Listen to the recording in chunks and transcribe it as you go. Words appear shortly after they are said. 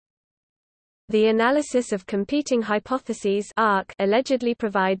The analysis of competing hypotheses (ARC) allegedly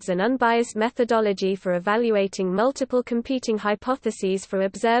provides an unbiased methodology for evaluating multiple competing hypotheses for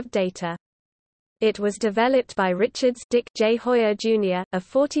observed data. It was developed by Richards Dick J. Hoyer, Jr., a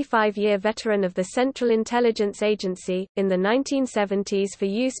 45-year veteran of the Central Intelligence Agency, in the 1970s for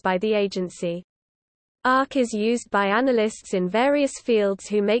use by the agency. ARC is used by analysts in various fields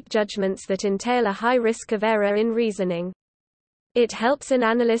who make judgments that entail a high risk of error in reasoning. It helps an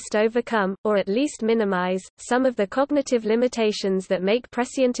analyst overcome, or at least minimize, some of the cognitive limitations that make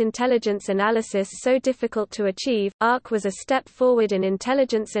prescient intelligence analysis so difficult to achieve. ARC was a step forward in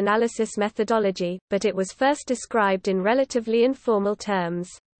intelligence analysis methodology, but it was first described in relatively informal terms.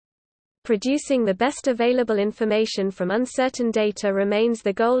 Producing the best available information from uncertain data remains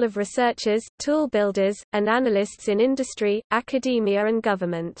the goal of researchers, tool builders, and analysts in industry, academia and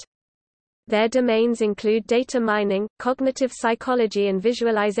government. Their domains include data mining, cognitive psychology and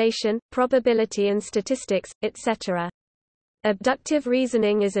visualization, probability and statistics, etc. Abductive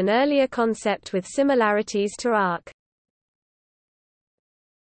reasoning is an earlier concept with similarities to ARC.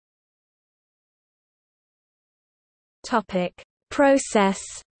 Topic: Process.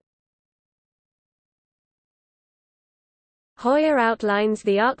 Hoyer outlines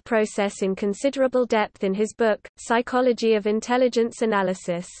the ARC process in considerable depth in his book, Psychology of Intelligence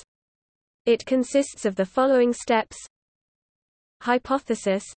Analysis. It consists of the following steps.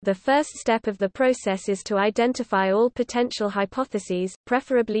 Hypothesis. The first step of the process is to identify all potential hypotheses,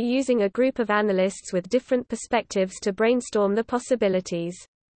 preferably using a group of analysts with different perspectives to brainstorm the possibilities.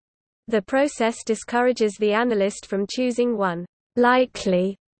 The process discourages the analyst from choosing one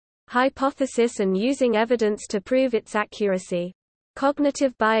likely hypothesis and using evidence to prove its accuracy.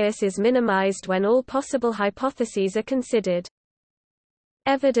 Cognitive bias is minimized when all possible hypotheses are considered.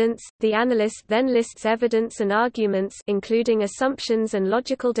 Evidence. The analyst then lists evidence and arguments, including assumptions and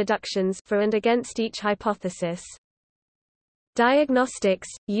logical deductions, for and against each hypothesis. Diagnostics.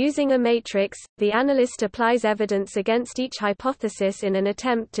 Using a matrix, the analyst applies evidence against each hypothesis in an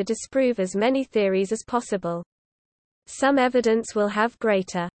attempt to disprove as many theories as possible. Some evidence will have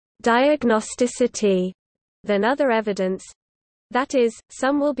greater diagnosticity than other evidence. That is,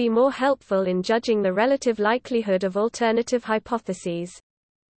 some will be more helpful in judging the relative likelihood of alternative hypotheses.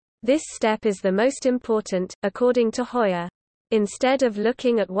 This step is the most important, according to Hoyer. Instead of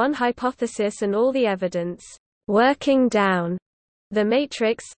looking at one hypothesis and all the evidence, working down the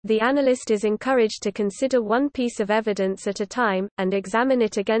matrix, the analyst is encouraged to consider one piece of evidence at a time, and examine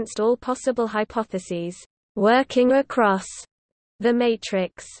it against all possible hypotheses, working across the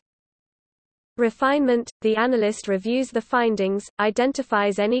matrix. Refinement. The analyst reviews the findings,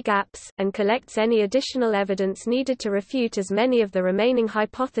 identifies any gaps, and collects any additional evidence needed to refute as many of the remaining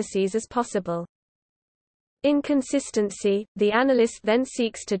hypotheses as possible. Inconsistency. The analyst then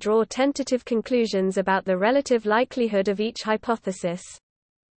seeks to draw tentative conclusions about the relative likelihood of each hypothesis.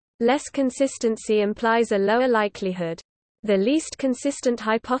 Less consistency implies a lower likelihood. The least consistent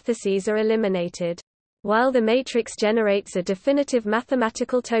hypotheses are eliminated. While the matrix generates a definitive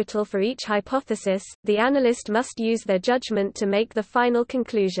mathematical total for each hypothesis, the analyst must use their judgment to make the final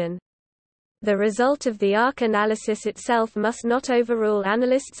conclusion. The result of the ARC analysis itself must not overrule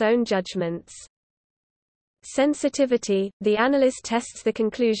analysts' own judgments. Sensitivity. The analyst tests the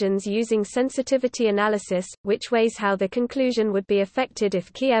conclusions using sensitivity analysis, which weighs how the conclusion would be affected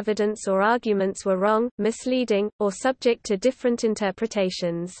if key evidence or arguments were wrong, misleading, or subject to different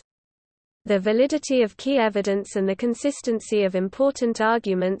interpretations. The validity of key evidence and the consistency of important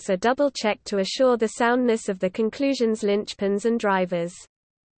arguments are double-checked to assure the soundness of the conclusion's linchpins and drivers.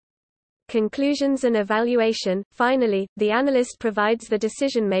 Conclusions and evaluation. Finally, the analyst provides the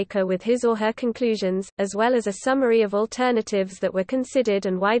decision-maker with his or her conclusions, as well as a summary of alternatives that were considered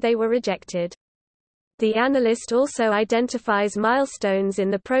and why they were rejected. The analyst also identifies milestones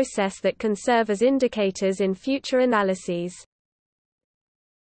in the process that can serve as indicators in future analyses.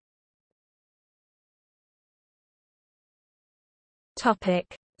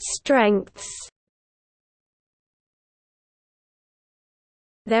 Topic: Strengths.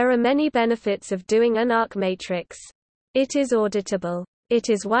 There are many benefits of doing an ARC matrix. It is auditable. It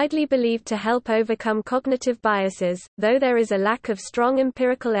is widely believed to help overcome cognitive biases, though there is a lack of strong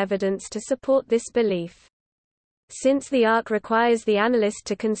empirical evidence to support this belief. Since the ARC requires the analyst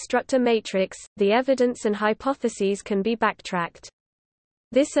to construct a matrix, the evidence and hypotheses can be backtracked.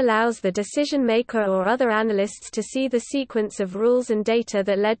 This allows the decision-maker or other analysts to see the sequence of rules and data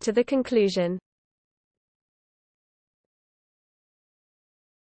that led to the conclusion.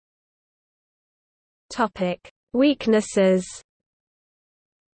 Weaknesses.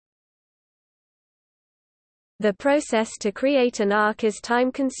 The process to create an ARC is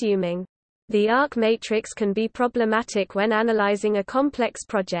time-consuming. The ARC matrix can be problematic when analyzing a complex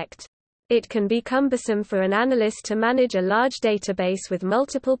project. It can be cumbersome for an analyst to manage a large database with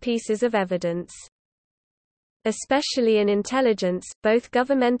multiple pieces of evidence. Especially in intelligence, both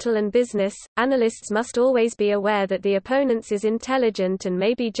governmental and business, analysts must always be aware that the opponent is intelligent and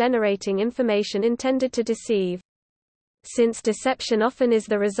may be generating information intended to deceive. Since deception often is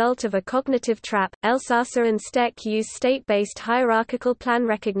the result of a cognitive trap, Elsasser and Steck use state-based hierarchical plan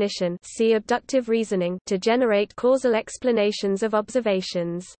recognition, see abductive reasoning, to generate causal explanations of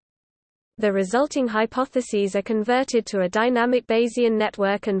observations. The resulting hypotheses are converted to a dynamic Bayesian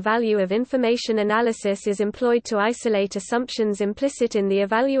network, and value of information analysis is employed to isolate assumptions implicit in the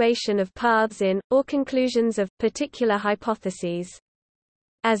evaluation of paths in, or conclusions of, particular hypotheses.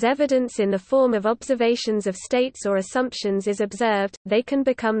 As evidence in the form of observations of states or assumptions is observed, they can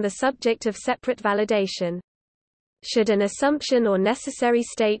become the subject of separate validation. Should an assumption or necessary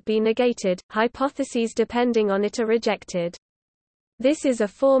state be negated, hypotheses depending on it are rejected. This is a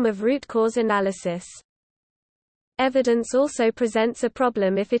form of root cause analysis. Evidence also presents a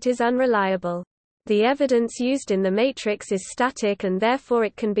problem if it is unreliable. The evidence used in the matrix is static and therefore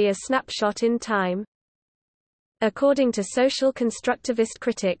it can be a snapshot in time. According to social constructivist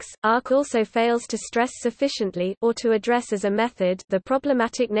critics, ARC also fails to stress sufficiently, or to address as a method, the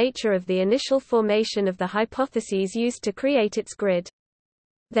problematic nature of the initial formation of the hypotheses used to create its grid.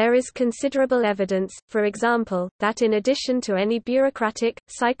 There is considerable evidence, for example, that in addition to any bureaucratic,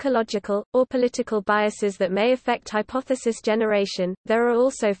 psychological, or political biases that may affect hypothesis generation, there are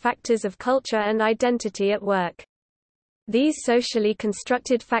also factors of culture and identity at work. These socially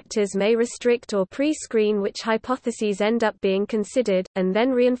constructed factors may restrict or pre-screen which hypotheses end up being considered, and then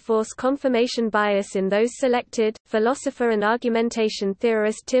reinforce confirmation bias in those selected. Philosopher and argumentation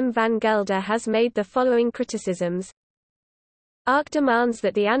theorist Tim van Gelder has made the following criticisms. ARC demands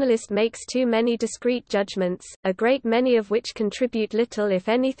that the analyst makes too many discrete judgments, a great many of which contribute little if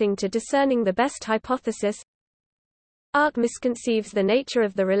anything to discerning the best hypothesis. ARC misconceives the nature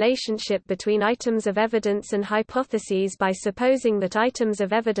of the relationship between items of evidence and hypotheses by supposing that items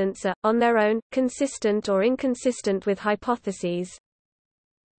of evidence are, on their own, consistent or inconsistent with hypotheses.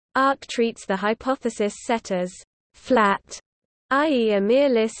 ARC treats the hypothesis set as flat, i.e. a mere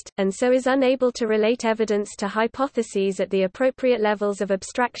list, and so is unable to relate evidence to hypotheses at the appropriate levels of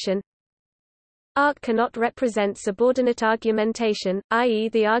abstraction. ARC cannot represent subordinate argumentation, i.e.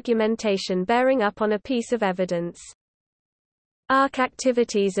 the argumentation bearing up on a piece of evidence. ARC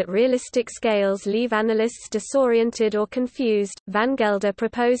activities at realistic scales leave analysts disoriented or confused. Van Gelder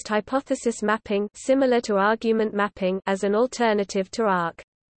proposed hypothesis mapping, similar to argument mapping, as an alternative to ARC.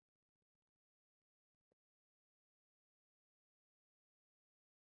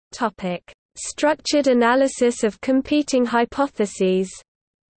 Topic: Structured analysis of competing hypotheses.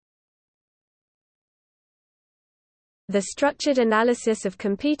 The structured analysis of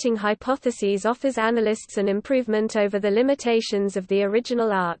competing hypotheses offers analysts an improvement over the limitations of the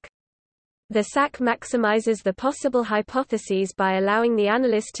original ARC. The SAC maximizes the possible hypotheses by allowing the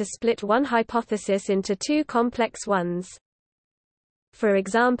analyst to split one hypothesis into two complex ones. For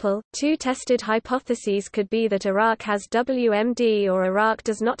example, two tested hypotheses could be that Iraq has WMD or Iraq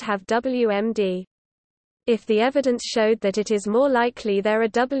does not have WMD. If the evidence showed that it is more likely there are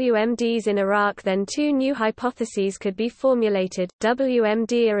WMDs in Iraq, then two new hypotheses could be formulated,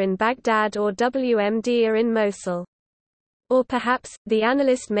 WMD are in Baghdad or WMD are in Mosul. Or perhaps, the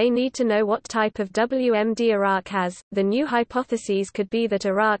analyst may need to know what type of WMD Iraq has. The new hypotheses could be that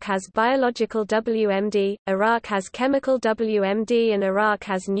Iraq has biological WMD, Iraq has chemical WMD and Iraq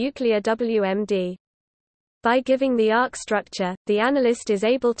has nuclear WMD. By giving the ARC structure, the analyst is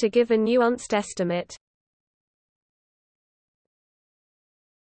able to give a nuanced estimate.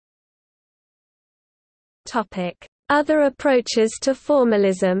 Other approaches to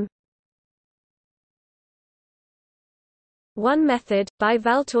formalism. One method, by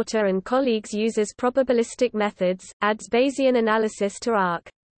Valtorta and colleagues, uses probabilistic methods, adds Bayesian analysis to ARC.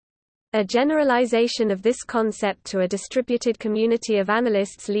 A generalization of this concept to a distributed community of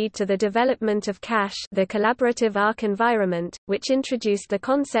analysts led to the development of CACHE, the collaborative ARC environment, which introduced the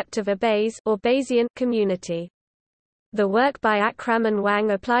concept of a Bayes or Bayesian community. The work by Akram and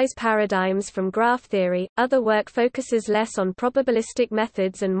Wang applies paradigms from graph theory. Other work focuses less on probabilistic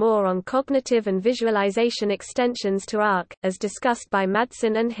methods and more on cognitive and visualization extensions to ARC, as discussed by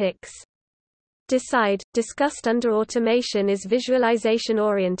Madsen and Hicks. DECIDE, discussed under automation, is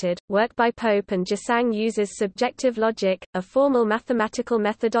visualization-oriented. Work by Pope and Jasang uses subjective logic, a formal mathematical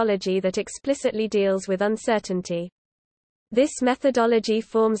methodology that explicitly deals with uncertainty. This methodology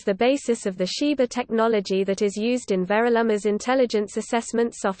forms the basis of the Shiba technology that is used in Veriluma's intelligence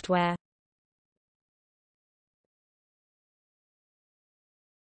assessment software.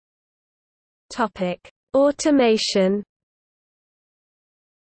 Automation.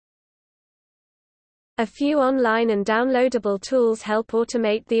 A few online and downloadable tools help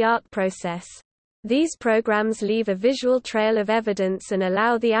automate the ARC process. These programs leave a visual trail of evidence and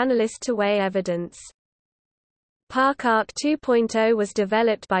allow the analyst to weigh evidence. PARC-ARC 2.0 was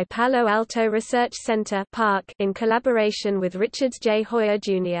developed by Palo Alto Research Center in collaboration with Richard J. Hoyer,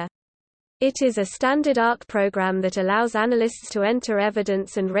 Jr. It is a standard ARC program that allows analysts to enter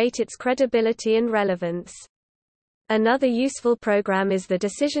evidence and rate its credibility and relevance. Another useful program is the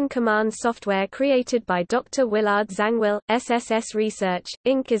Decision Command software created by Dr. Willard Zangwill. SSS Research,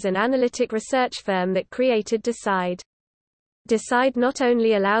 Inc. is an analytic research firm that created Decide. Decide not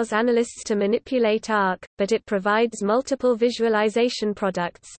only allows analysts to manipulate ARC, but it provides multiple visualization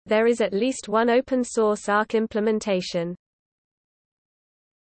products. There is at least one open source ARC implementation.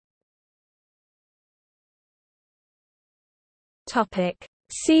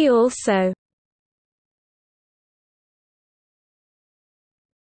 See also: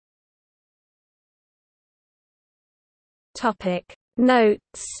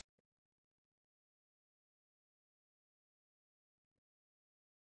 Notes.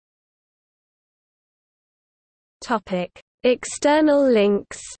 External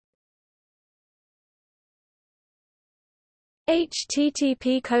links: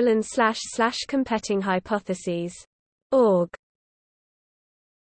 http://competinghypotheses.org